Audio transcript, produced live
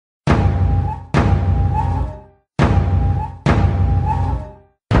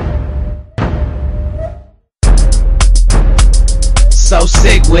So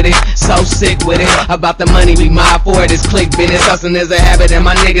sick with it, so sick with it. About the money we mob for it. It's click business, hustling is a habit and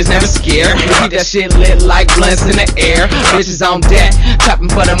my niggas never scared. We keep that shit lit like blunts in the air. Bitches on deck,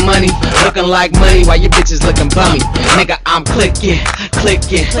 chopping for the money, looking like money while your bitches looking bummy. Nigga, I'm clicking,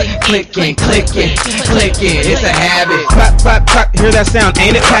 clicking, clicking, clicking, clicking. It's a habit. Clap, clap, clap, hear that sound,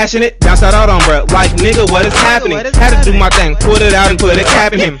 ain't it passionate? Bounce that out on bruh, like nigga, what is happening? Had to do my thing, put it out and put a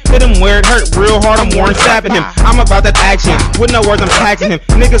cap in him. Hit him where it hurt, real hard, I'm Warren stabbing him. I'm about that action, with no words I'm taxing him.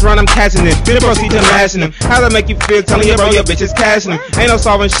 Niggas run, I'm catching him, then proceed to mashing him. How that make you feel, telling you bro, your bitch is cashing him. Ain't no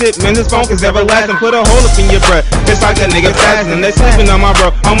solving shit, man, this funk is everlasting. Put a hole up in your breath, it's like a nigga fasting. They sleeping on my bro,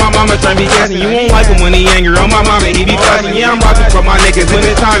 on my mama trying to be gassing. You won't like him when he angry, on my mama he be flashing. Yeah, I'm rocking for my niggas, when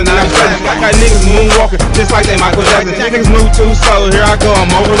it's time then I'm stressing. Got niggas moonwalking, just like they Michael Jackson. Niggas move too slow, here I go, I'm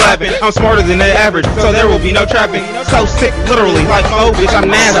overlapping. I'm smarter than the average, so there will be no trapping. So sick, literally, like oh bitch, I'm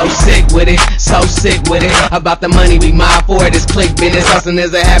nasty. So sick with it, so sick with it. About the money we mob for it. It's click business, hustling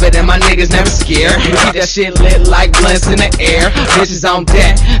is a habit and my niggas never scared. We keep that shit lit like blunts in the air. Bitches on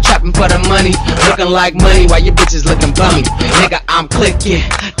deck, chopping for the money, looking like money while your bitches looking bummy. Nigga, I'm clicking,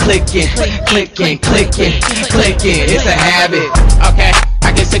 clicking, clicking, clicking, clicking. It's a habit. Okay,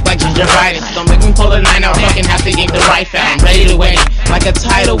 I get sick like gingivitis. Don't make me pull a 9 out, fucking have to yank the right fat. I'm ready to win like a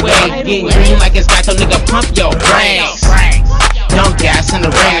tidal wave. Getting green like it's got, so nigga pump your brains. Don't gas in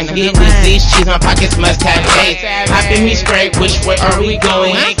the rain. I'm getting disease, cheese, my pockets must have AIDS. Hopping me straight, which way are we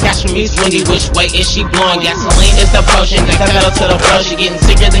going? Cash from me swingy, which way is she blowing? Gasoline is the potion, the pedal to the flow. She getting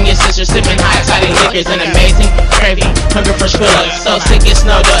sicker than your sister, sipping high-siding liquors. An amazing craving, hunger for Skrilla. So sick it's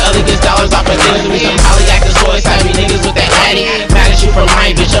snow, the Ellie gets dollars off of deals. We some polyactive toys, savvy niggas with that addy. Mad at you for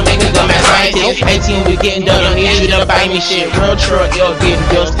lying, bitch, I'm making dumb ass scientists. A.T.M, we getting done, don't need you to buy me shit. Real truck, yo, getting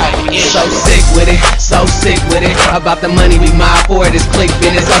bills type of shit. So sick with it, so sick with it. About the money we mob for it. It's click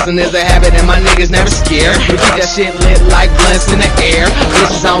business, hustling is a habit and my niggas never scared. We keep that shit lit like blunts in the air.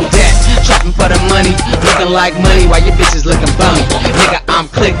 Bitches on deck, chopping for the money, looking like money while your bitches looking bummy. Nigga, I'm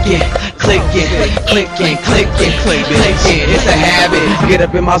clicking, clicking, clicking, clicking, clicking. It's a habit. Get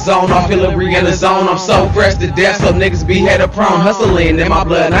up in my zone, I feel a in the zone. I'm so fresh to death, so niggas be head up prone. Hustling in my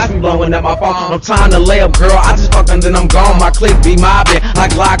blood, I be blowing up my phone. No time to lay up, girl, I just fuck and then I'm gone. My click be mobbing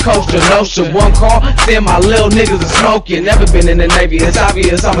like glycosa, notion. One call, then my little niggas are smoking. Never been in the Navy, it's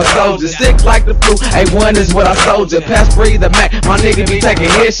obvious I'm a soldier. Sick like the flu, A1 is what I soldier. Pass breathe the Mac, my nigga be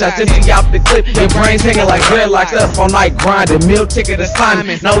taking headshots. Empty out the clip, your brains hanging like dreadlocks. Up all night grinding, meal ticket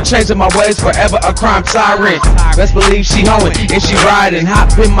assignment. No changing my ways, forever a crime siren. Best believe she hoeing and she riding.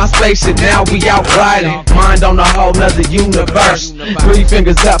 Hop in my spaceship, now we out riding. Mind on a whole nother universe. 3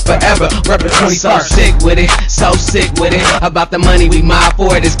 fingers up forever, reppin' 21st. So sick with it, so sick with it. About the money we mob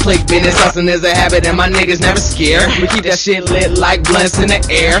for it. It's click business, hustling is a habit and my niggas never scared. We keep that shit lit like blunts in the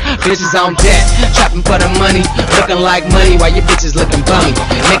air. Bitches on deck, chopping for the money, looking like money while your bitches looking bummy.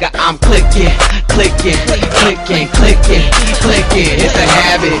 Nigga, I'm clicking, clicking, clicking, clicking, clicking. It's a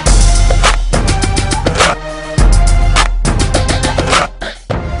habit.